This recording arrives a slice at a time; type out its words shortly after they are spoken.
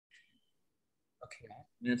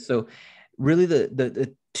And so really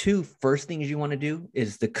the two first things you want to do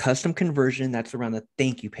is the custom conversion. That's around the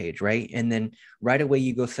thank you page, right? And then right away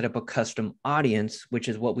you go set up a custom audience, which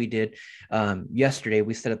is what we did yesterday.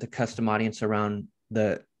 We set up the custom audience around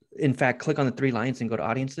in fact, click on the three lines and go to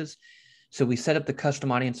audiences. So we set up the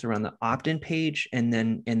custom audience around the opt-in page and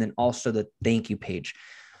then also the thank you page.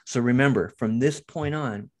 So remember, from this point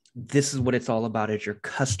on, this is what it's all about, is your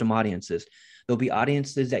custom audiences. There'll be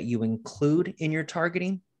audiences that you include in your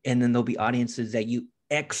targeting, and then there'll be audiences that you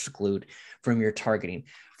exclude from your targeting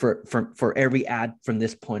for every ad from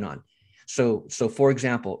this point on. So for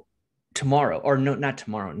example, tomorrow, or no, not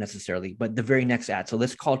tomorrow necessarily, but the very next ad. So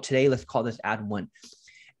let's call this ad 1.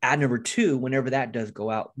 Ad number 2, whenever that does go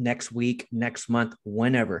out, next week, next month,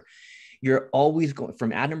 whenever, you're always going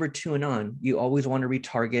from ad number 2 and on, you always want to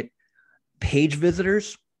retarget page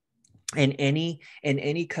visitors and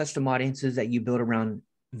any custom audiences that you build around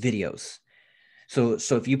videos. So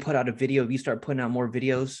if you put out a video, if you start putting out more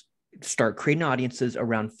videos, start creating audiences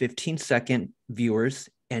around 15-second viewers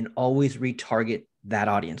and always retarget that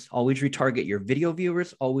audience. Always retarget your video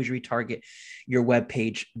viewers, always retarget your web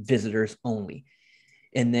page visitors only.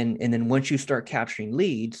 And then once you start capturing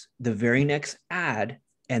leads, the very next ad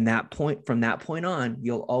and from that point on,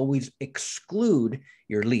 you'll always exclude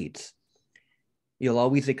your leads. You'll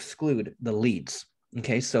always exclude the leads.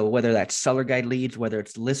 Okay. So whether that's seller guide leads, whether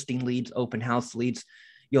it's listing leads, open house leads,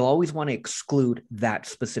 you'll always want to exclude that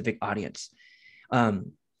specific audience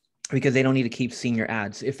because they don't need to keep seeing your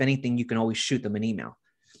ads. If anything, you can always shoot them an email,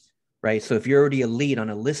 right? So if you're already a lead on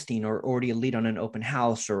a listing or already a lead on an open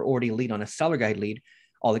house or already a lead on a seller guide lead,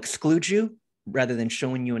 I'll exclude you rather than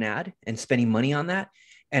showing you an ad and spending money on that.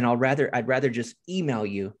 And I'd rather just email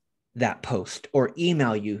you that post or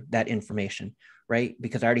email you that information, right?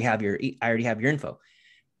 Because I already have your info.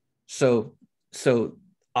 So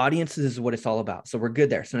audiences is what it's all about. So we're good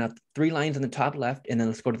there. So now 3 lines in the top left, and then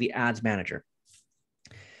let's go to the ads manager.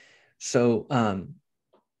 So I'm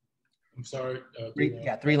sorry.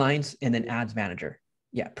 3 lines and then ads manager.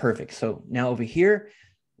 Yeah, perfect. So now over here,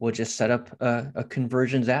 we'll just set up a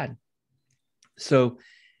conversions ad. So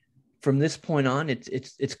from this point on,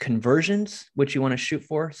 it's conversions, which you want to shoot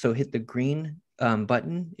for. So hit the green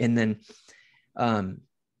button, and then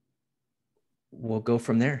we'll go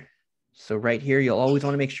from there. So right here, you'll always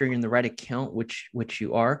want to make sure you're in the right account, which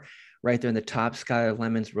you are, right there in the top, Sky of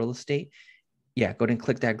Lemons Real Estate. Yeah, go ahead and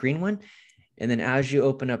click that green one. And then as you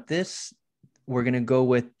open up this, we're going to go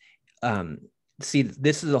with, see,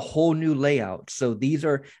 this is a whole new layout. So these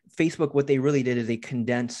are Facebook. What they really did is they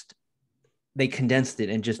condensed it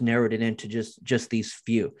and just narrowed it into just these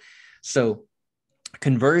few. So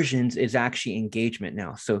conversions is actually engagement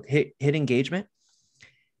now. So hit engagement.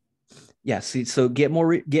 Yeah. See, so get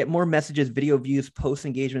more messages, video views, post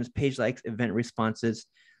engagements, page likes, event responses.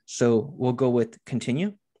 So we'll go with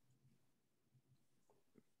continue.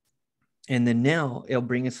 And then now it'll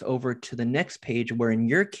bring us over to the next page where in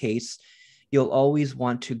your case, you'll always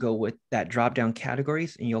want to go with that drop-down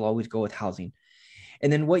categories, and you'll always go with housing.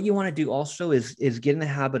 And then what you want to do also is get in the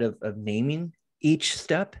habit of naming each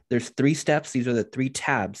step. There's 3 steps. These are the 3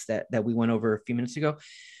 tabs that we went over a few minutes ago.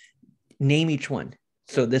 Name each one.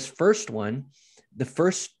 So this first one, the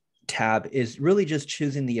first tab is really just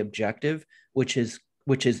choosing the objective, which is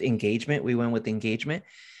engagement. We went with engagement.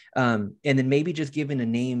 And then maybe just giving a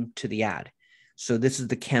name to the ad. So this is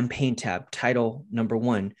the campaign tab, title number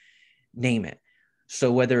 1, name it.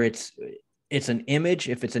 So whether it's an image,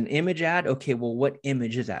 if it's an image ad, okay, well, what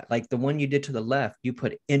image is that? Like the one you did to the left, you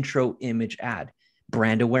put intro image ad,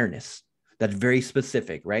 brand awareness. That's very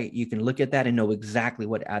specific, right? You can look at that and know exactly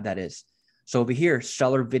what ad that is. So over here,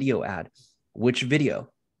 seller video ad, which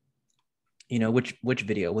video? You know, which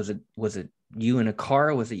video? Was it you in a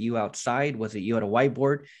car? Was it you outside? Was it you at a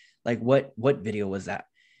whiteboard? Like what video was that?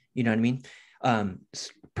 You know what I mean?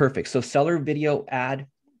 Perfect. So seller video ad.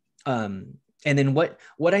 And then what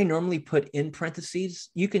I normally put in parentheses,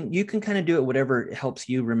 you can kind of do it, whatever helps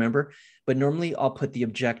you remember, but normally I'll put the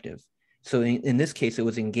objective. So in this case, it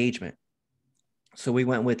was engagement. So we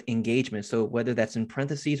went with engagement. So whether that's in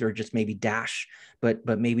parentheses or just maybe dash, but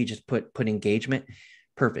maybe just put engagement.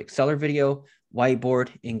 Perfect. Seller video, whiteboard,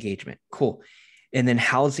 engagement. Cool. And then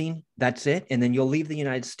housing, that's it. And then you'll leave the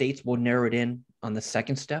United States. We'll narrow it in on the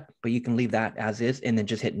second step, but you can leave that as is and then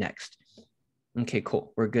just hit next. Okay,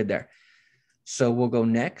 cool. We're good there. So we'll go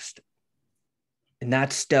next. And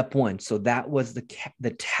that's step 1. So that was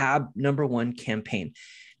the tab number 1, campaign.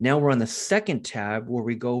 Now we're on the second tab where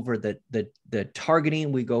we go over the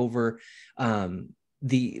targeting. We go over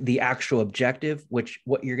the actual objective, which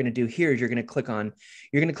what you're going to do here is you're going to click on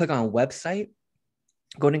website.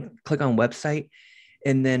 Go ahead and click on website,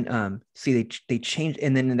 and then see they changed,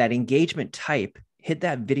 and then in that engagement type, hit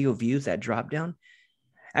that video views, that drop down.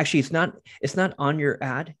 Actually, it's not on your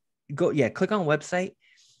ad. Click on website.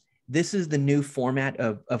 This is the new format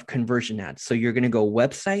of conversion ads. So you're going to go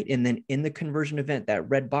website, and then in the conversion event, that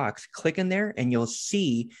red box, click in there and you'll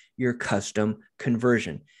see your custom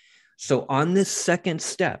conversion. So on this second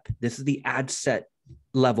step, this is the ad set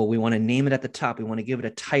level. We want to name it at the top. We want to give it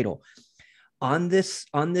a title. On this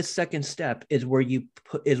second step is where you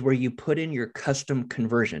put in your custom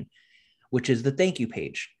conversion, which is the thank you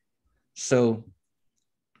page. So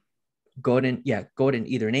go ahead and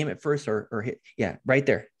either name it first or hit, right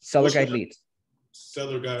there. Seller guide leads.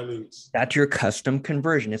 Seller guide leads. That's your custom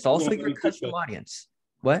conversion. It's also your custom audience.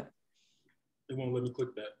 What? It won't let me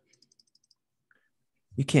click that.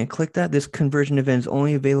 You can't click that. This conversion event is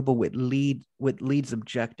only available with leads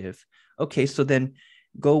objective. Okay, so then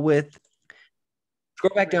scroll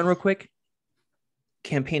back down real quick.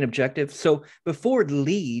 Campaign objective. So before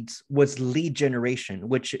leads was lead generation,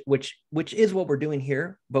 which is what we're doing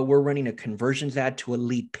here, but we're running a conversions ad to a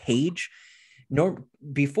lead page.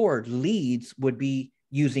 Before, leads would be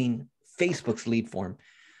using Facebook's lead form.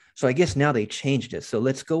 So I guess now they changed it. So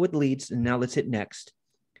let's go with leads, and now let's hit next.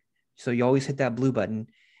 So you always hit that blue button,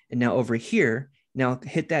 and now over here, now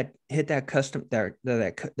hit that custom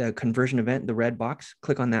that conversion event, the red box.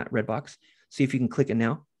 Click on that red box. See if you can click it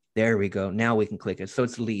now. There we go. Now we can click it. So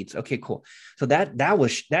it's leads. Okay, cool. So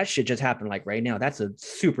that shit just happened like right now. That's a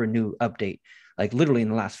super new update, like literally in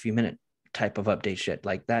the last few minutes type of update shit.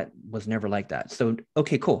 Like that was never like that. So,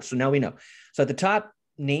 okay, cool. So now we know. So at the top,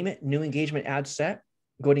 name it, new engagement ad set.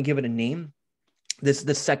 Go ahead and give it a name. This is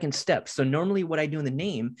the second step. So normally what I do in the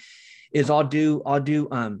name is I'll do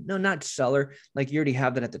no, not seller. Like you already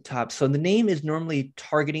have that at the top. So the name is normally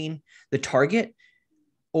targeting the target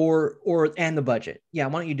and the budget. Yeah,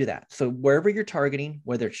 why don't you do that? So wherever you're targeting,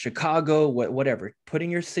 whether it's Chicago, whatever, put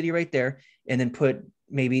in your city right there, and then put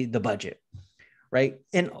maybe the budget, right?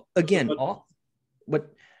 And again,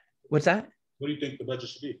 what's that? What do you think the budget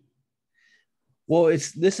should be? Well,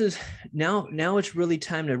 now it's really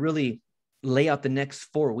time to really lay out the next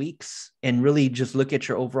 4 weeks and really just look at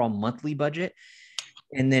your overall monthly budget,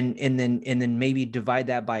 and then maybe divide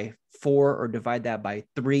that by 4 or divide that by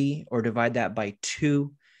 3 or divide that by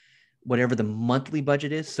 2, whatever the monthly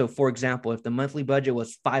budget is. So for example, if the monthly budget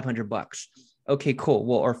was $500, okay, cool.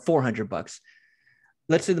 Well, or $400.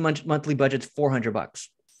 Let's say the monthly budget's $400,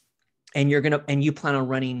 and you plan on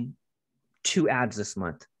running 2 ads this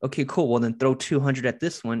month. Okay, cool. Well, then throw 200 at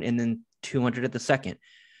this one and then 200 at the second.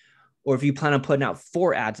 Or if you plan on putting out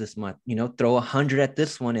 4 ads this month, throw 100 at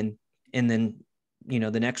this one, and then,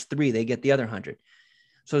 the next 3, they get the other 100.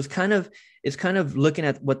 So it's kind of looking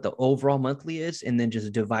at what the overall monthly is, and then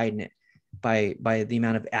just dividing it by the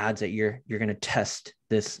amount of ads that you're going to test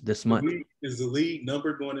this month. Is the lead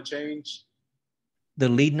number going to change? The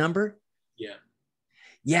lead number? Yeah.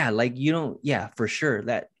 Yeah, like for sure.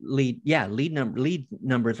 That lead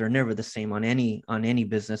numbers are never the same on any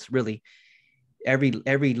business, really. Every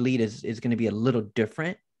lead is going to be a little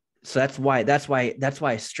different. So that's why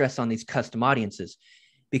I stress on these custom audiences,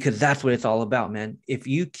 because that's what it's all about, man. If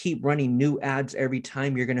you keep running new ads every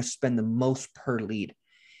time, you're going to spend the most per lead.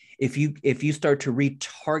 If you start to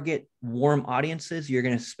retarget warm audiences, you're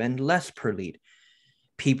going to spend less per lead.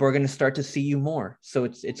 People are going to start to see you more. So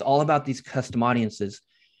it's all about these custom audiences,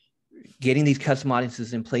 getting these custom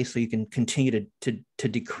audiences in place so you can continue to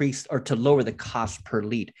decrease or to lower the cost per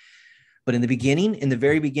lead. But in the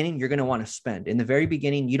very beginning, you're going to want to spend. In the very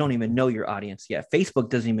beginning, you don't even know your audience yet.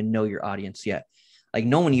 Facebook doesn't even know your audience yet. Like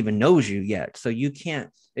no one even knows you yet. So you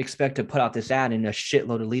can't expect to put out this ad and a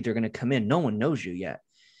shitload of leads are going to come in. No one knows you yet.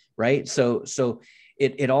 Right. So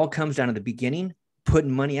it all comes down to the beginning,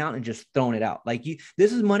 putting money out and just throwing it out. Like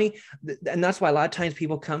this is money. And that's why a lot of times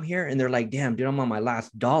people come here and they're like, damn, dude, I'm on my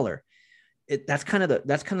last dollar. That's kind of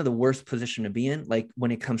the worst position to be in. Like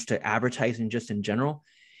when it comes to advertising, just in general,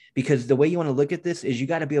 because the way you want to look at this is you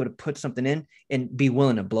got to be able to put something in and be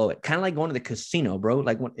willing to blow it. Kind of like going to the casino, bro.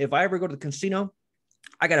 Like if I ever go to the casino,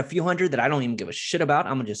 I got a few hundred that I don't even give a shit about.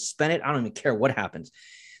 I'm going to just spend it. I don't even care what happens.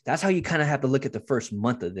 That's how you kind of have to look at the first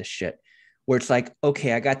month of this shit, where it's like,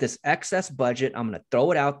 okay, I got this excess budget. I'm going to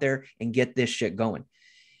throw it out there and get this shit going.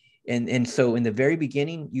 And so in the very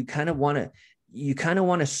beginning, you kind of want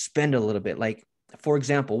to spend a little bit. Like, for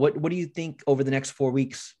example, what do you think over the next 4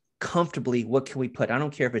 weeks comfortably, what can we put? I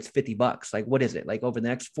don't care if it's $50. Like, what is it? Like over the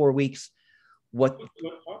next 4 weeks, what?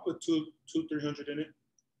 I'll put 300 in it.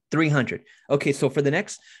 300. Okay. So for the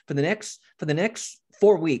next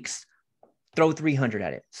 4 weeks, throw 300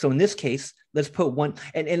 at it. So in this case, let's put one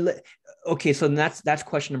okay. So that's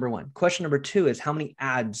question number one. Question number two is how many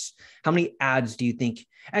ads do you think?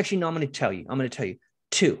 Actually, no, I'm going to tell you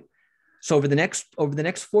two. So over the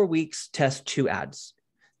next 4 weeks, test two ads.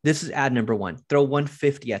 This is ad number one. Throw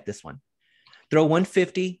 150 at this one. Throw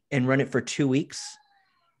 150 and run it for 2 weeks.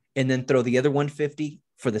 And then throw the other 150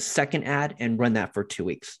 for the second ad and run that for 2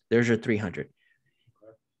 weeks. There's your 300.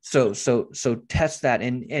 So test that.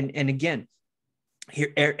 And again,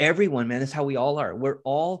 here, everyone, man, that's how we all are. We're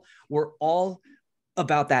all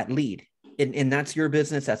about that lead. And that's your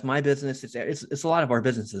business. That's my business. It's a lot of our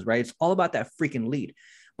businesses, right? It's all about that freaking lead.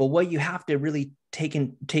 But what you have to really take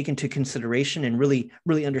into consideration and really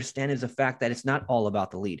understand is the fact that it's not all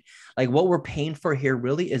about the lead. Like what we're paying for here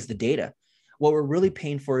really is the data. What we're really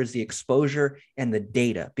paying for is the exposure and the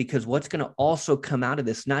data, because what's going to also come out of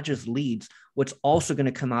this, not just leads, what's also going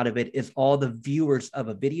to come out of it is all the viewers of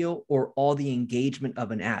a video or all the engagement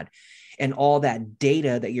of an ad and all that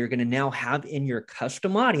data that you're going to now have in your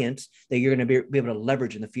custom audience that you're going to be able to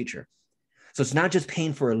leverage in the future. So it's not just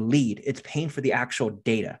paying for a lead, it's paying for the actual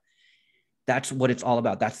data. That's what it's all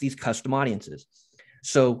about. That's these custom audiences.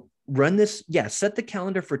 So run this, set the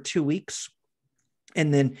calendar for 2 weeks.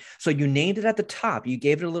 And then, so you named it at the top, you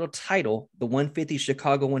gave it a little title, the 150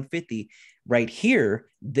 Chicago 150 right here.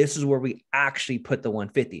 This is where we actually put the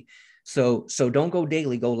 150. So don't go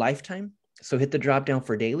daily, go lifetime. So hit the drop down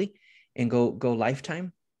for daily and go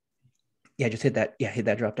lifetime. Yeah, just hit that. Yeah, hit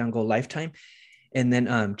that drop down, go lifetime. And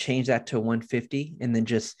then change that to 150 and then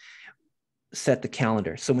just set the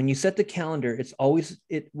calendar. So when you set the calendar, it's always,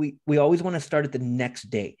 we always want to start at the next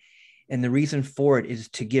day. And the reason for it is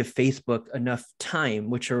to give Facebook enough time,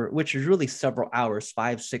 which is really several hours,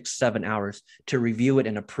 5, 6, 7 hours to review it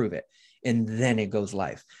and approve it. And then it goes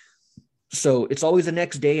live. So it's always the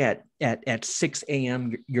next day at 6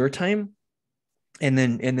 a.m. your time. And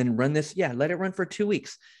then run this. Yeah. Let it run for 2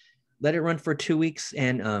 weeks. Let it run for 2 weeks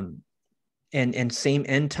and same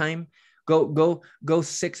end time. Go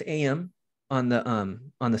 6 a.m. on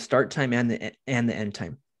the start time and the end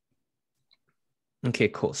time. Okay,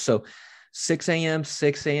 cool. So 6 a.m.,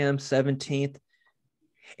 17th.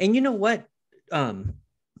 And you know what?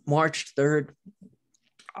 March 3rd,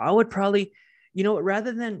 I would probably,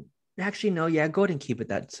 rather than actually, no, yeah, go ahead and keep it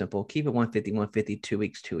that simple. Keep it 150, 2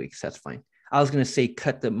 weeks, 2 weeks. That's fine. I was going to say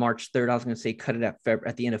cut the March 3rd. I was going to say cut it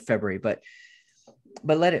at the end of February, but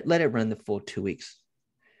let it run the full 2 weeks.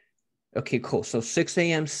 Okay, cool. So 6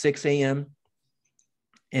 a.m.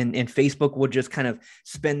 And Facebook will just kind of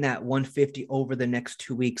spend that 150 over the next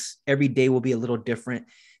 2 weeks. Every day will be a little different,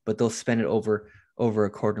 but they'll spend it over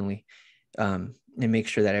accordingly, and make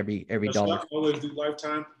sure that every dollar. Should I always do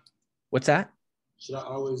lifetime? What's that? Should I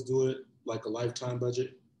always do it like a lifetime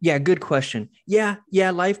budget? Yeah, good question. Yeah,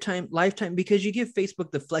 lifetime, because you give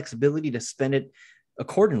Facebook the flexibility to spend it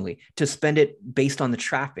accordingly, to spend it based on the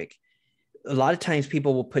traffic. A lot of times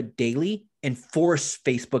people will put daily and force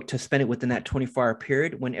Facebook to spend it within that 24-hour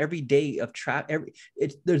period when every day of traffic,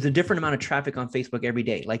 there's a different amount of traffic on Facebook every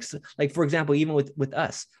day. Like for example, even with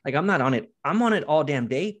us, like I'm not on it. I'm on it all damn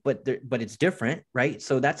day, but it's different, right?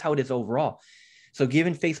 So that's how it is overall. So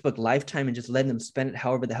giving Facebook lifetime and just letting them spend it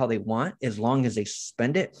however the hell they want, as long as they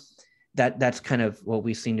spend it, that's kind of what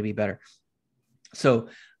we seem to be better. So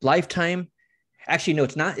lifetime. Actually, no,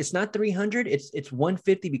 it's not 300. It's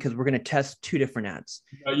 150 because we're going to test two different ads.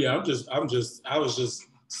 Yeah, I was just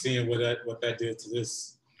seeing what that did to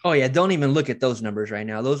this. Oh yeah, don't even look at those numbers right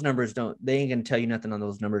now. Those numbers they ain't going to tell you nothing on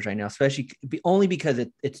those numbers right now, especially only because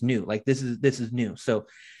it's new. Like this is new. So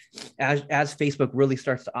as Facebook really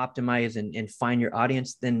starts to optimize and find your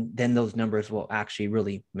audience, then those numbers will actually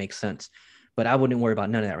really make sense. But I wouldn't worry about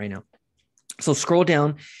none of that right now. So scroll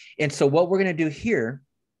down. And so what we're going to do here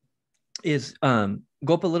is go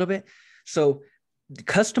up a little bit. So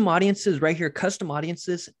custom audiences right here, custom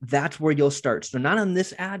audiences, that's where you'll start. So not on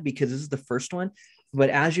this ad because this is the first one,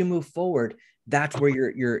 but as you move forward, that's where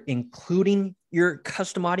you're including your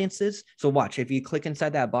custom audiences. So watch, if you click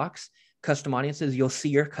inside that box, custom audiences, you'll see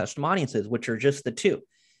your custom audiences, which are just the two.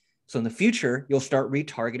 So in the future, you'll start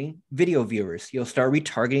retargeting video viewers. You'll start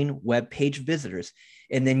retargeting web page visitors.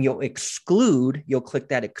 And then you'll click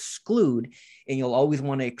that exclude, and you'll always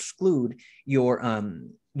want to exclude your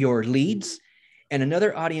leads. And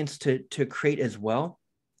another audience to create as well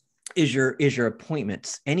is your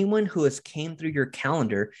appointments. Anyone who has came through your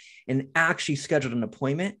calendar and actually scheduled an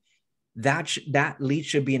appointment, that lead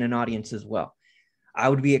should be in an audience as well. I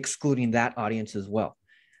would be excluding that audience as well.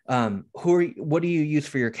 What do you use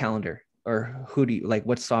for your calendar, or who do you like?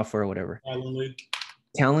 What software or whatever?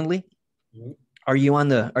 Calendly. Mm-hmm. Are you on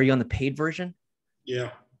the paid version? Yeah.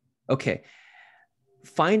 Okay.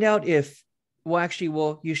 find out if, well, actually,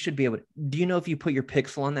 well, you should be able to. Do you know if you put your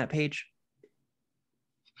pixel on that page?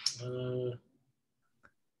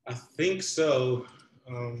 I think so.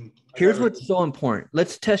 I Here's gotta. what's so important.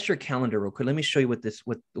 Let's test your calendar real quick. Let me show you what this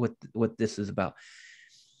is about.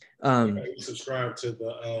 I gotta subscribe to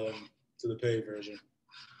the paid version.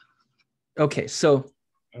 Okay, so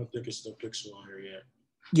I don't think it's still Pixel on here yet.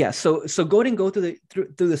 yeah, so go ahead and go through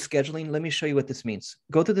the scheduling. Let me show you what this means.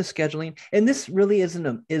 Go through the scheduling, and this really isn't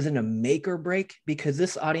a make or break, because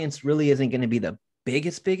this audience really isn't going to be the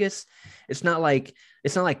biggest. It's not like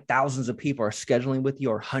thousands of people are scheduling with you,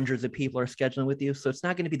 or hundreds of people are scheduling with you. So it's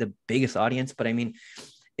not going to be the biggest audience, but I mean,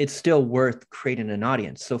 it's still worth creating an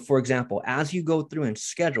audience. So for example, as you go through and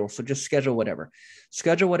schedule, so just schedule whatever.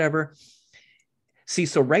 See,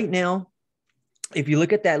 so right now, if you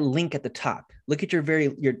look at that link at the top, look at your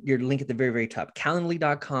link at the very top,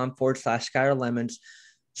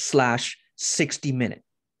 calendly.com/SkylerLemons/60-minute.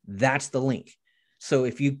 That's the link. So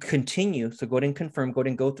if you continue, so go ahead and confirm, go ahead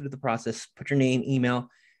and go through the process, put your name, email.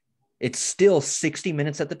 It's still 60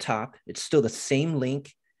 minutes at the top. It's still the same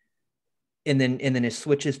link. And then it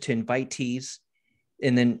switches to invitees.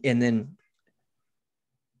 And then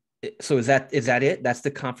so is that it? That's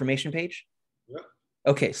the confirmation page? Yep.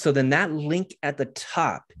 Okay, so then that link at the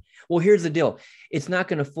top. Well, here's the deal. It's not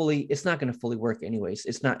going to fully work anyways.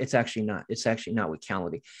 It's actually not with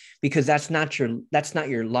Calendly, because that's not your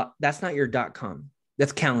 .com.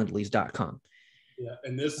 That's Calendly's.com. Yeah,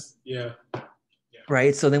 and this, yeah.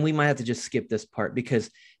 Right. So then we might have to just skip this part, because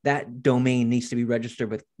that domain needs to be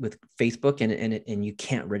registered with Facebook, and you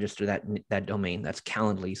can't register that domain. That's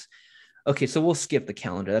Calendly's. Okay, so we'll skip the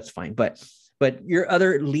calendar. That's fine. But your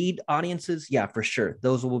other lead audiences, yeah, for sure,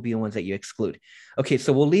 those will be the ones that you exclude. Okay,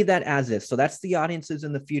 so we'll leave that as is. So that's the audiences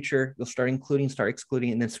in the future. You'll start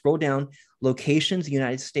excluding, and then scroll down. Locations,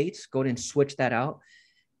 United States. Go ahead and switch that out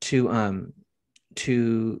to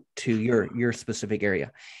your specific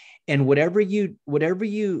area. And whatever you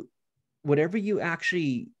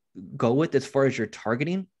actually go with as far as your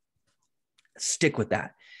targeting, stick with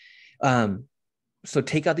that. So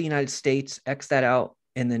take out the United States, X that out,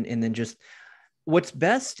 and then just, what's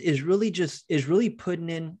best is really putting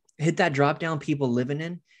in, hit that drop down, people living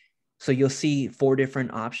in. So you'll see 4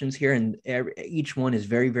 different options here, and each one is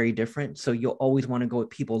very, very different. So you'll always want to go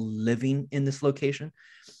with people living in this location.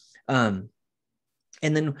 And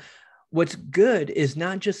then what's good is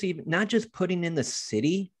not just putting in the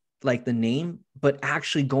city, like the name, but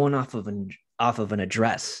actually going off of an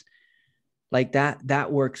address. Like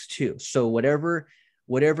that works too. So whatever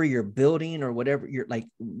you're building, or whatever you're like,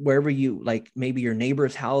 wherever you like, maybe your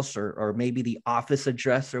neighbor's house, or maybe the office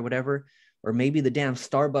address, or whatever, or maybe the damn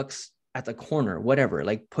Starbucks at the corner, whatever,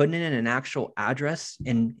 like putting in an actual address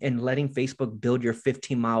and letting Facebook build your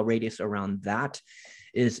 15-mile radius around that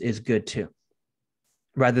is good too,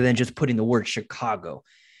 rather than just putting the word Chicago.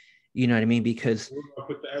 You know what I mean? Because I'll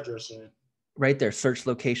put the address in. Right there, search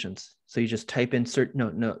locations. So you just type in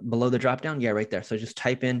below the drop down. Yeah, right there. So just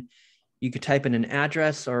type in, you could type in an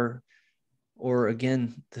address, or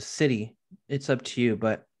again, the city. It's up to you,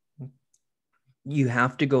 but you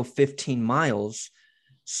have to go 15 miles.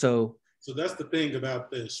 So that's the thing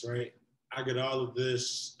about this, right? I get all of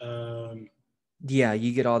this. Yeah,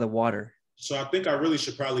 you get all the water. So I think I really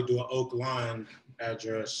should probably do an Oak Line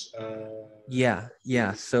address. Yeah.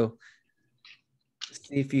 So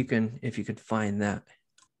see if you can find that.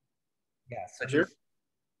 Yeah. So just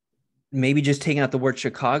maybe just taking out the word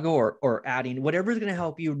Chicago, or adding whatever is going to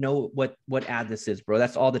help you know what ad this is, bro.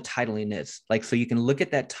 That's all the titling is. Like, so you can look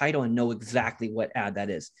at that title and know exactly what ad that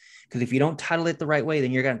is. Because if you don't title it the right way,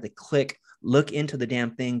 then you're going to have to look into the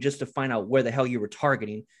damn thing just to find out where the hell you were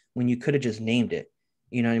targeting, when you could have just named it.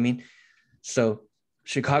 You know what I mean? So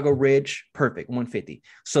Chicago Ridge, perfect, 150.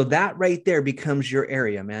 So that right there becomes your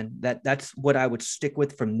area, man. That's what I would stick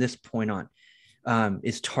with from this point on,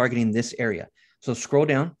 is targeting this area. So scroll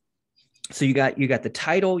down. So you got the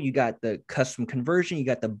title, you got the custom conversion, you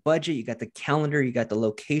got the budget, you got the calendar, you got the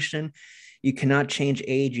location. You cannot change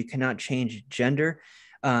age, you cannot change gender.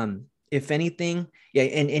 If anything, yeah,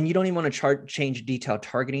 and you don't even want to change detailed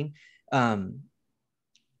targeting.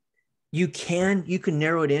 You can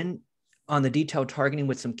narrow it in on the detailed targeting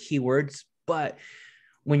with some keywords, but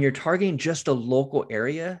when you're targeting just a local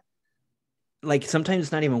area, like sometimes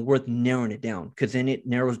it's not even worth narrowing it down, because then it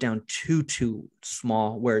narrows down too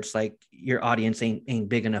small, where it's like your audience ain't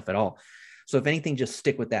big enough at all. So if anything, just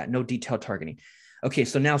stick with that. No detailed targeting. Okay,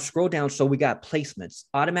 so now scroll down. So we got placements,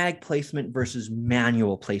 automatic placement versus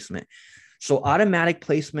manual placement. So automatic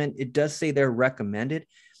placement, it does say they're recommended,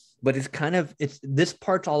 but it's this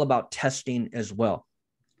part's all about testing as well.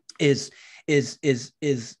 Is is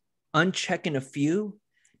unchecking a few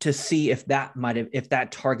to see if that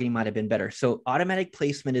targeting might have been better. So automatic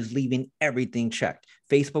placement is leaving everything checked.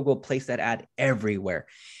 Facebook will place that ad everywhere.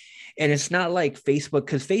 And it's not like Facebook,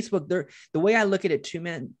 because Facebook, the way I look at it too,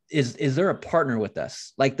 man, is they're a partner with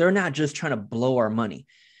us. Like, they're not just trying to blow our money.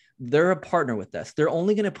 They're a partner with us. They're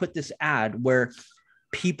only going to put this ad where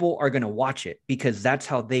people are going to watch it, because that's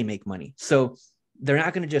how they make money. So they're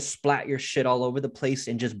not going to just splat your shit all over the place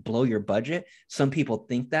and just blow your budget. Some people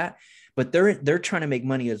think that, but they're trying to make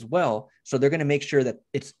money as well. So they're going to make sure that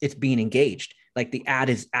it's being engaged. Like, the ad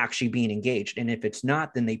is actually being engaged. And if it's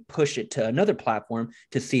not, then they push it to another platform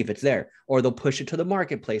to see if it's there, or they'll push it to the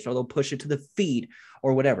marketplace, or they'll push it to the feed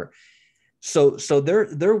or whatever. So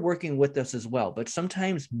they're working with us as well. But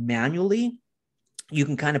sometimes manually, you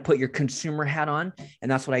can kind of put your consumer hat on. And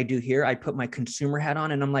that's what I do here. I put my consumer hat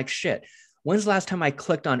on and I'm like, shit, when's the last time I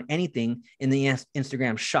clicked on anything in the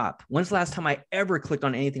Instagram shop? When's the last time I ever clicked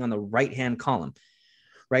on anything on the right-hand column?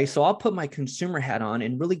 Right. So I'll put my consumer hat on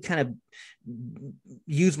and really kind of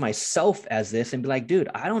use myself as this and be like, dude,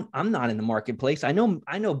 I'm not in the marketplace. I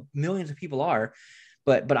know millions of people are,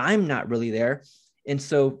 but I'm not really there. And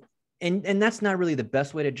so, and that's not really the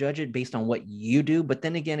best way to judge it based on what you do. But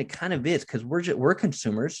then again, it kind of is, because we're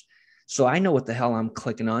consumers. So I know what the hell I'm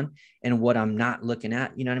clicking on and what I'm not looking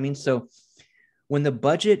at. You know what I mean? So when the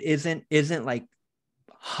budget isn't like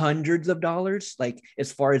hundreds of dollars, like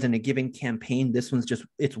as far as in a given campaign, this one's just,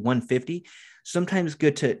 it's 150. Sometimes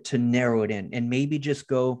good to narrow it in and maybe just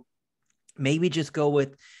go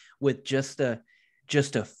with just a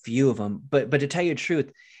few of them. But to tell you the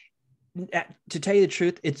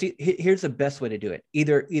truth, here's the best way to do it.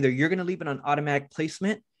 Either you're going to leave it on automatic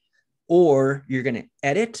placement, or you're going to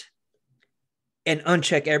edit and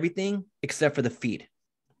uncheck everything except for the feed.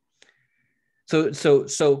 So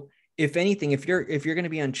if anything, if you're going to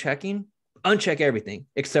be uncheck everything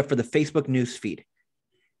except for the Facebook news feed,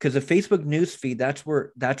 because the Facebook news feed, that's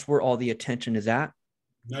where all the attention is at.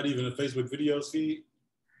 Not even a Facebook videos feed.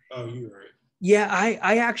 Oh, you're right. Yeah,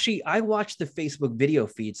 I watch the Facebook video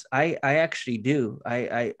feeds. I actually do.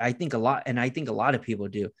 I think a lot, and I think a lot of people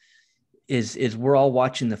do. Is we're all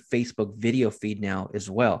watching the Facebook video feed now as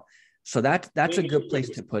well. So that's a good place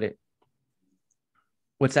to put it.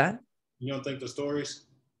 What's that? You don't think the stories?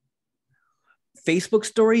 Facebook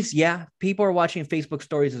stories, yeah, people are watching Facebook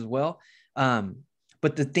stories as well.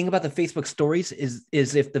 But the thing about the Facebook stories is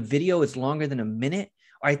if the video is longer than a minute,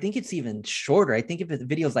 or I think it's even shorter. I think if the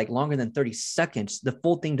video is like longer than 30 seconds, the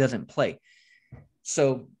full thing doesn't play.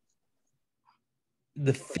 So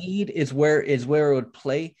the feed is where it would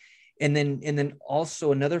play. And then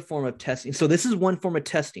also another form of testing. So this is one form of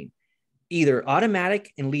testing: either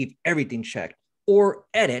automatic and leave everything checked, or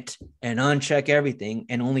edit and uncheck everything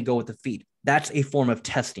and only go with the feed. That's a form of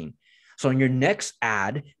testing. So in your next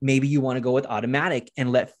ad, maybe you want to go with automatic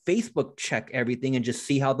and let Facebook check everything and just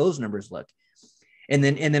see how those numbers look. And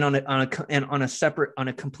then on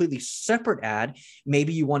a completely separate ad,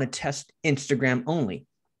 maybe you want to test Instagram only,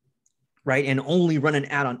 right? And only run an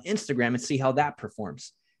ad on Instagram and see how that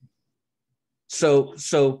performs. So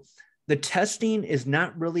the testing is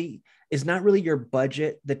not really your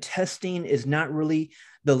budget. The testing is not really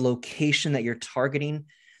the location that you're targeting.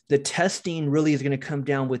 The testing really is going to come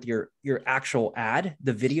down with your actual ad,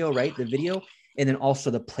 the video, right? The video, and then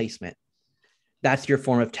also the placement. That's your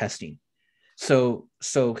form of testing. So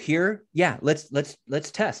here, yeah, let's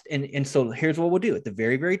test. And so here's what we'll do at the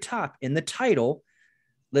very, very top in the title.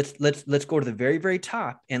 Let's go to the very, very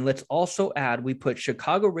top, and let's also add, we put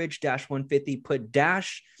Chicago Ridge -150, put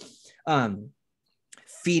dash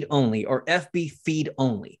feed only, or FB feed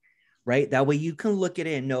only, right? That way you can look at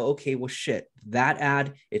it and know, okay, well, shit, that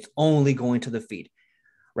ad, it's only going to the feed,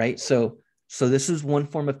 right? So this is one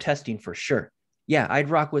form of testing for sure. Yeah,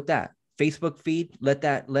 I'd rock with that. Facebook feed,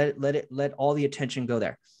 let all the attention go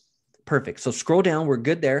there. Perfect. So scroll down, we're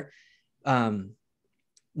good there.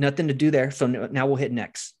 Nothing to do there. So now we'll hit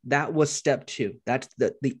next. That was step 2. That's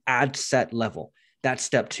the ad set level. That's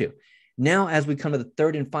step 2. Now, as we come to the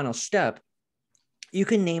third and final step, you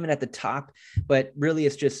can name it at the top, but really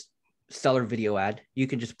it's just seller video ad. You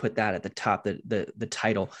can just put that at the top, the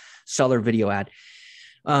title, seller video ad.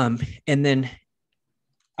 And then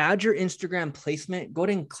add your Instagram placement. Go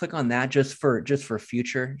ahead and click on that just for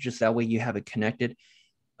future, just that way you have it connected.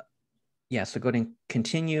 Yeah. So go ahead and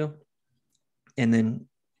continue. And then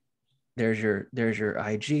there's your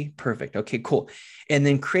IG. Perfect. Okay, cool. And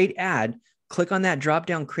then create ad. Click on that drop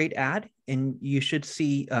down, create ad, and you should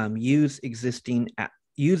see use existing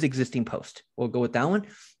post. We'll go with that one.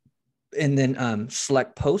 And then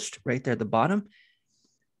select post right there at the bottom.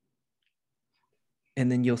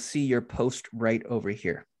 and then you'll see your post right over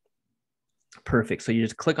here. Perfect. So you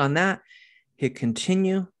just click on that, hit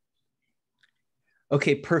continue.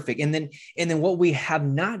 Okay, perfect. And then what we have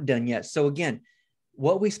not done yet. So again,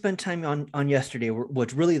 what we spent time on yesterday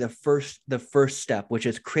was really the first step, which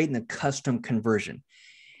is creating the custom conversion.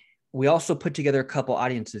 We also put together a couple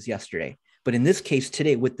audiences yesterday, but in this case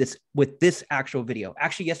today with this actual video,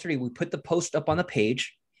 actually yesterday we put the post up on the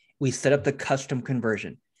page, we set up the custom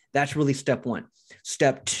conversion. That's really step one.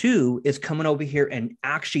 Step two is coming over here and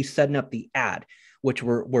actually setting up the ad, which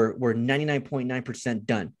we're 99.9%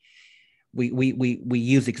 done. We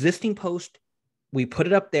use existing post, we put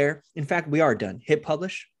it up there. In fact, we are done. Hit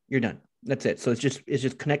publish, you're done. That's it. So it's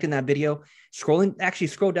just connecting that video, scrolling, actually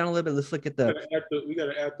scroll down a little bit. Let's look at we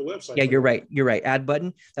gotta add the website. Yeah, you're right. You're right. Add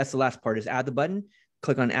button. That's the last part, is add the button,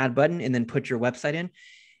 click on add button, and then put your website in.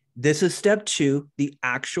 This is step two, the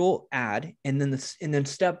actual ad. And then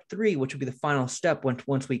step three, which will be the final step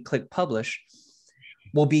once we click publish,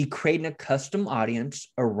 will be creating a custom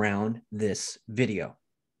audience around this video.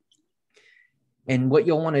 And what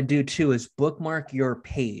you'll want to do too is bookmark your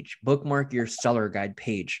page, bookmark your seller guide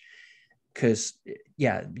page. Because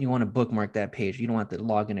yeah, you want to bookmark that page. You don't want to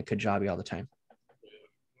log into Kajabi all the time.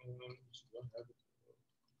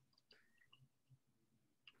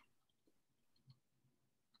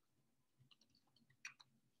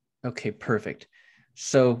 Okay, perfect.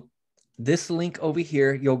 So this link over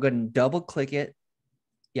here, you'll go and double click it.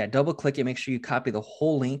 Yeah, double click it. Make sure you copy the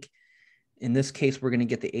whole link. In this case, we're going to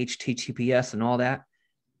get the HTTPS and all that.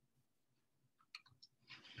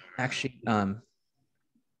 Actually,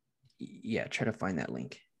 yeah, try to find that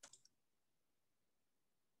link.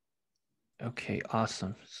 Okay,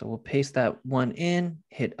 awesome. So we'll paste that one in,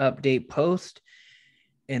 hit update post,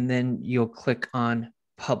 and then you'll click on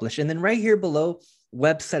publish. And then right here below,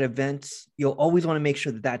 website events, you'll always want to make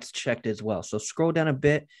sure that that's checked as well. So scroll down a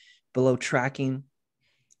bit below tracking,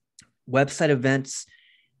 website events,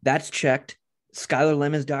 that's checked.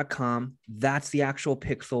 SkylarLemons.com, that's the actual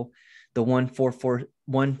pixel, the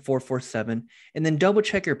 1447. And then double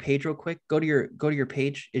check your page real quick. Go to your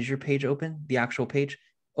page. Is your page open? The actual page?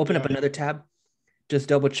 Open up another tab. Just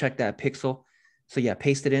double check that pixel. So yeah,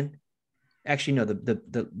 paste it in. Actually, no,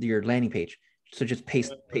 your landing page. So just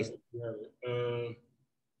paste.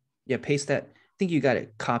 Yeah, paste that. I think you got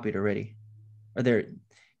it copied already. Or there,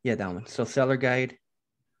 yeah, that one. So seller guide.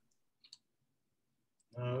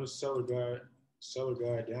 Seller guide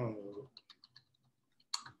download.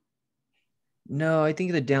 No, I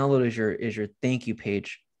think the download is your thank you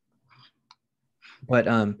page. But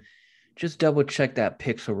just double check that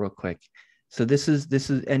pixel real quick. So this is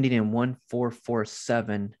ending in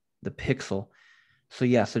 1447, the pixel. So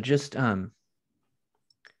yeah, so just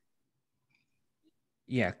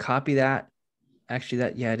yeah, copy that. Actually,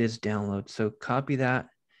 that, yeah, it is download. So copy that,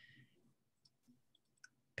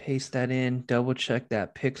 paste that in, double check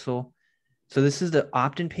that pixel. So this is the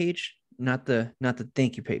opt-in page, not the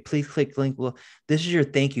thank you page. Please click link below. This is your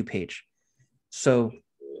thank you page. So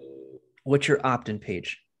what's your opt-in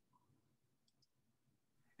page?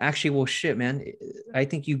 Actually, well, shit, man. I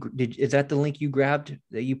think you did. Is that the link you grabbed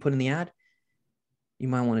that you put in the ad? You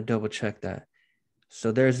might want to double check that.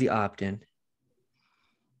 So there's the opt-in.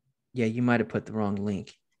 Yeah, you might have put the wrong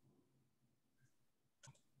link.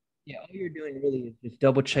 Yeah, all you're doing really is just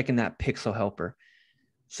double checking that pixel helper.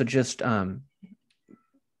 So just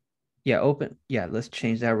yeah, open. Yeah, let's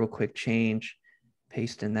change that real quick. Change,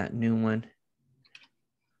 paste in that new one.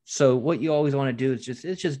 So what you always want to do is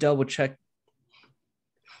just double check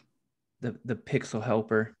the pixel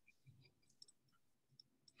helper.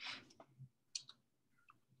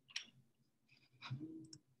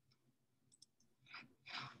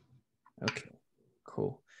 Okay,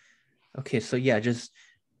 cool. Okay, so yeah, just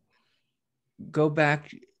go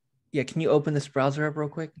back. Yeah, can you open this browser up real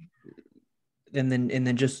quick? And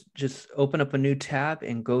then just open up a new tab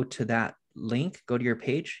and go to that link. Go to your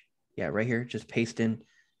page. Yeah, right here. Just paste in.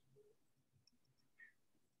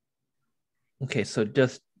 Okay, so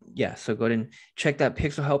just yeah, so go ahead and check that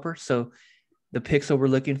pixel helper. So the pixel we're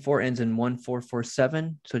looking for ends in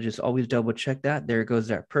 1447. So just always double check that. There it goes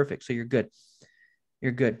there. Perfect. So you're good.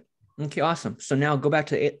 You're good. Okay, awesome. So now go back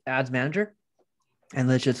to Ads Manager and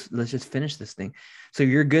let's just finish this thing. So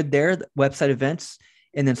you're good there, the website events,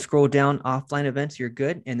 and then scroll down offline events, you're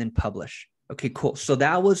good, and then publish. Okay, cool. So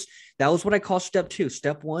that was what I call step two.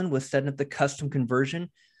 Step one was setting up the custom conversion,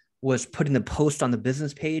 was putting the post on the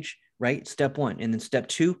business page, right? Step one. And then step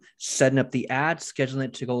two, setting up the ad, scheduling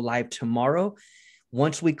it to go live tomorrow.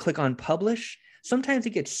 Once we click on publish, sometimes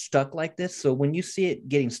it gets stuck like this. So when you see it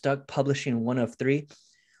getting stuck, publishing one of three,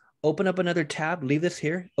 open up another tab, leave this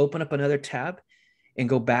here, open up another tab, and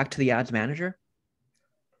go back to the ads manager.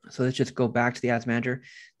 So let's just go back to the ads manager.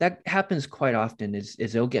 That happens quite often is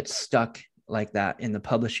it'll get stuck like that in the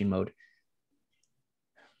publishing mode.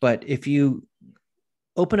 But if you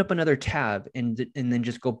open up another tab and then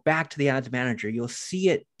just go back to the ads manager, you'll see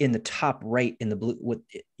it in the top right in the blue.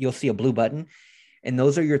 You'll see a blue button, and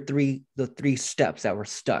those are the three steps that were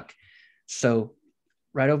stuck. So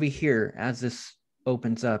right over here, as this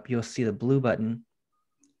opens up, you'll see the blue button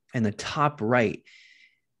in the top right,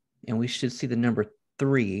 and we should see the number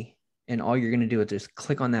 3. And all you're going to do is just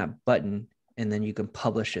click on that button, and then you can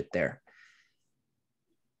publish it there.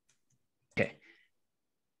 Okay.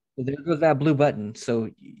 So there goes that blue button. So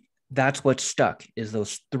that's what's stuck is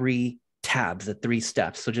those 3 tabs, the 3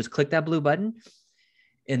 steps. So just click that blue button,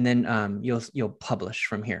 and then you'll publish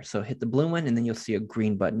from here. So hit the blue one, and then you'll see a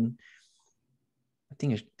green button. I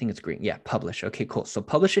think it's green. Yeah, publish. Okay, cool. So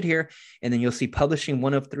publish it here, and then you'll see publishing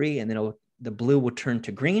 1 of 3, and then the blue will turn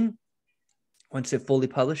to green. Once it fully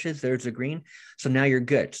publishes, there's a green. So now you're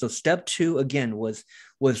good. So step 2 again was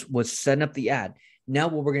setting up the ad. Now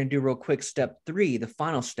what we're going to do real quick, step 3, the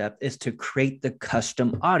final step, is to create the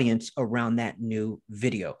custom audience around that new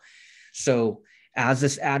video. So as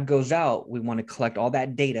this ad goes out, we want to collect all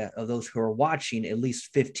that data of those who are watching at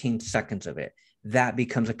least 15 seconds of it. That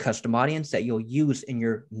becomes a custom audience that you'll use in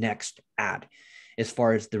your next ad as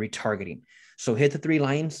far as the retargeting. So hit the 3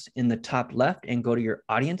 lines in the top left and go to your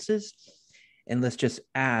audiences. And let's just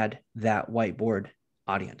add that whiteboard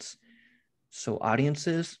audience. So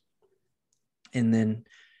audiences, and then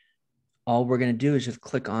all we're going to do is just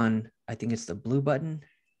click on, I think it's the blue button.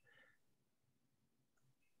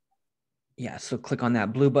 Yeah, so click on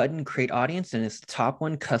that blue button, create audience, and it's the top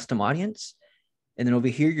one, custom audience. And then over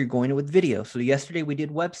here, you're going with video. So yesterday we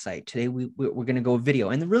did website. Today we're going to go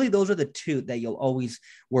video. And really those are the 2 that you'll always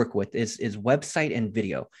work with is website and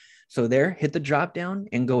video. So there, hit the drop down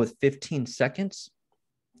and go with 15 seconds,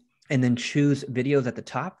 and then choose videos at the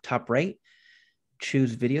top right,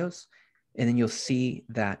 choose videos, and then you'll see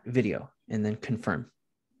that video, and then confirm.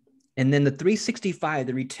 And then the 365,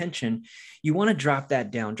 the retention, you want to drop that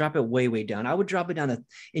down, drop it way, way down. I would drop it down to,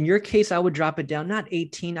 in your case, I would drop it down, not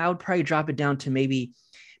 18. I would probably drop it down to maybe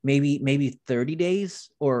 30 days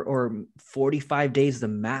or 45 days, the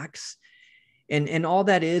max. And all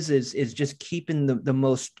that is just keeping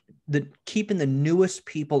keeping the newest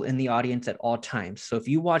people in the audience at all times. So if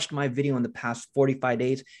you watched my video in the past 45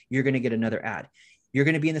 days, you're going to get another ad. You're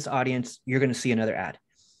going to be in this audience. You're going to see another ad,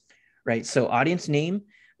 right? So audience name,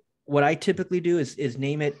 what I typically do is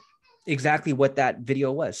name it exactly what that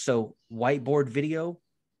video was. So whiteboard video,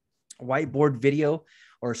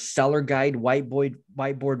 or seller guide,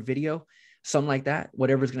 whiteboard video, something like that,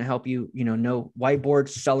 whatever's going to help you, know whiteboard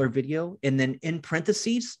seller video. And then in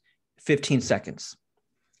parentheses, 15 seconds.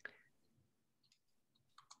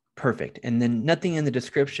 Perfect. And then nothing in the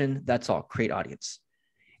description. That's all. Create audience.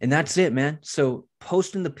 And that's it, man. So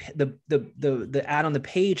posting the ad on the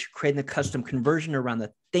page, creating the custom conversion around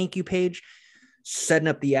the thank you page, setting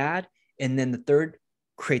up the ad, and then the third,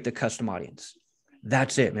 create the custom audience.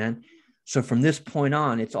 That's it, man. So from this point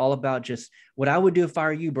on, it's all about just what I would do if I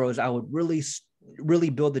were you, bro, is I would really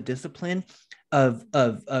build the discipline of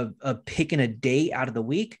picking a day out of the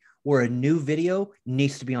week where a new video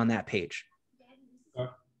needs to be on that page.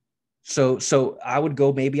 So I would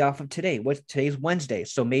go maybe off of today. Today's Wednesday.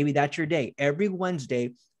 So maybe that's your day. Every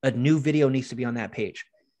Wednesday, a new video needs to be on that page.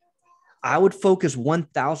 I would focus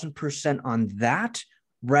 1000% on that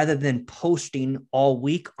rather than posting all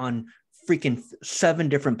week on freaking 7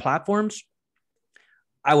 different platforms.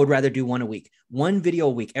 I would rather do one a week, one video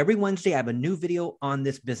a week. Every Wednesday, I have a new video on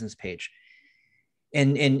this business page.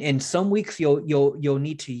 And some weeks you'll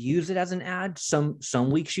need to use it as an ad. Some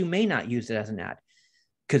weeks you may not use it as an ad,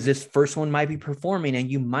 because this first one might be performing and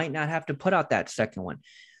you might not have to put out that second one.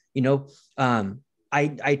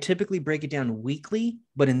 I typically break it down weekly,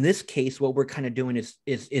 but in this case, what we're kind of doing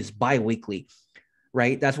is bi-weekly,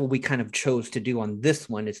 right? That's what we kind of chose to do on this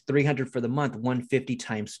one. It's 300 for the month, 150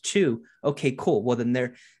 times 2. Okay, cool. Well,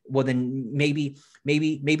 then maybe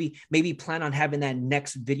plan on having that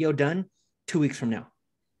next video done 2 weeks from now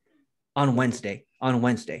on Wednesday,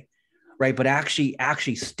 right? But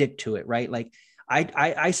actually stick to it, right? Like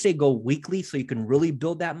I say go weekly so you can really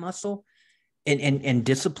build that muscle, and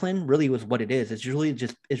discipline really was what it is. It's really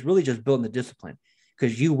just building the discipline,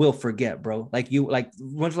 because you will forget, bro. Like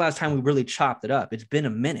when's the last time we really chopped it up? It's been a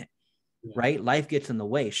minute, right? Life gets in the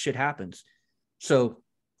way, shit happens. So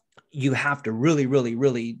you have to really, really,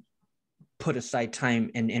 really put aside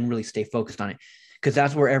time and really stay focused on it, because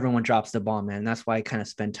that's where everyone drops the ball, man. That's why I kind of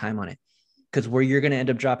spend time on it. because where you're going to end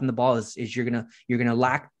up dropping the ball is you're going to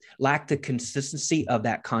lack the consistency of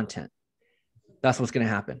that content. That's what's going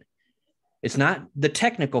to happen. It's not the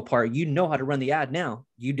technical part. You know how to run the ad now.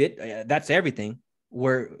 You did. That's everything.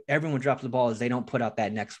 Where everyone drops the ball is they don't put out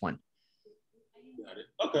that next one. Got it.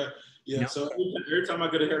 Okay. Yeah. You know? So every time I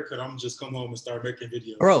get a haircut, I'm just come home and start making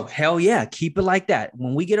videos. Bro, hell yeah. Keep it like that.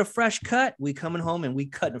 When we get a fresh cut, we coming home and we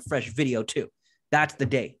cut a fresh video too. That's the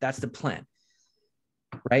day. That's the plan.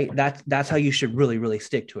 Right? That's how you should really, really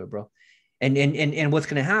stick to it, bro. And what's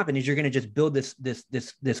going to happen is you're going to just build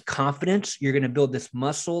this confidence. You're going to build this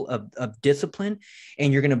muscle of discipline,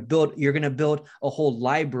 and you're going to build a whole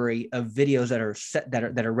library of videos that are set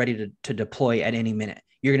that are ready to deploy at any minute.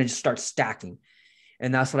 You're going to just start stacking.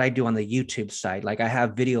 And that's what I do on the YouTube side. Like I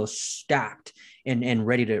have videos stacked and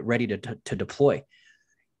ready to deploy,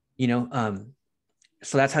 you know?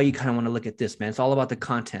 So that's how you kind of want to look at this, man. It's all about the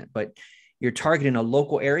content, but you're targeting a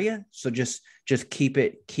local area. So just keep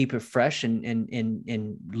it fresh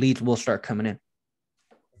and leads will start coming in.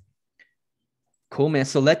 Cool, man.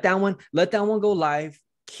 So let that one go live.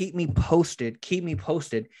 Keep me posted,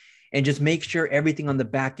 and just make sure everything on the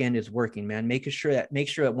back end is working, man. Make sure that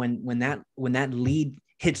when that lead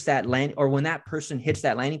hits that land, or when that person hits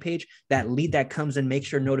that landing page, that lead that comes in, make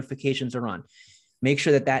sure notifications are on. Make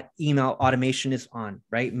sure that email automation is on,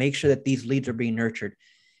 right? Make sure that these leads are being nurtured,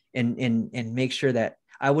 and make sure that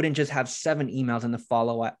I wouldn't just have 7 emails in the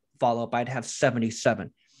follow up. I'd have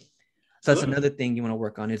 77. So that's another thing you want to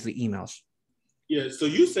work on is the emails. Yeah. So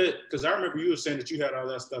you said, because I remember you were saying that you had all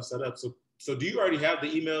that stuff set up. So do you already have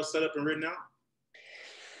the email set up and written out?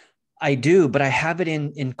 I do, but I have it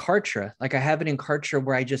in Kartra. Like I have it in Kartra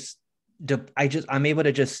where I'm able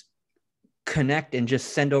to just connect and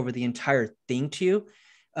just send over the entire thing to you.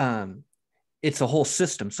 It's a whole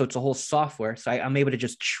system. So it's a whole software. So I'm able to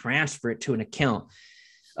just transfer it to an account.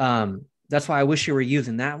 That's why I wish you were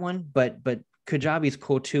using that one, but Kajabi is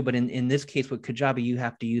cool too. But in this case with Kajabi, you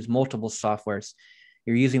have to use multiple softwares.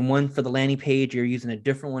 You're using one for the landing page. You're using a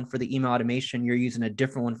different one for the email automation. You're using a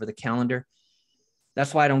different one for the calendar.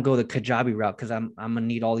 That's why I don't go the Kajabi route, because I'm going to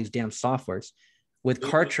need all these damn softwares. With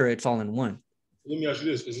Kartra, it's all in one. Let me ask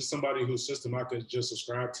you this. Is this somebody whose system I could just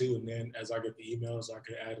subscribe to, and then as I get the emails, I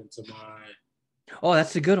could add them to my... Oh,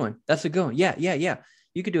 that's a good one. Yeah.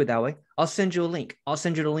 You could do it that way. I'll send you a link. I'll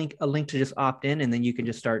send you a link to just opt in, and then you can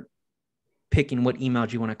just start picking what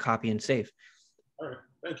emails you want to copy and save. All right.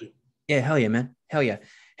 Thank you. Yeah. Hell yeah, man. Hell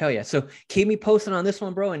yeah. So keep me posted on this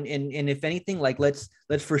one, bro. And if anything, like let's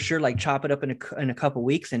for sure, like chop it up in a couple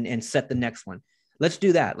weeks and set the next one. Let's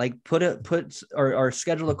do that. Like put or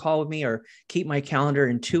schedule a call with me, or keep my calendar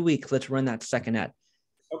in 2 weeks. Let's run that second ad.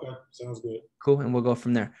 Okay. Sounds good. Cool. And we'll go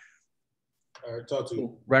from there. All right. Talk to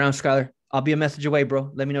you. Right on, Skyler. I'll be a message away,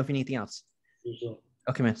 bro. Let me know if you need anything else. For sure.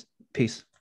 Okay, man. Peace.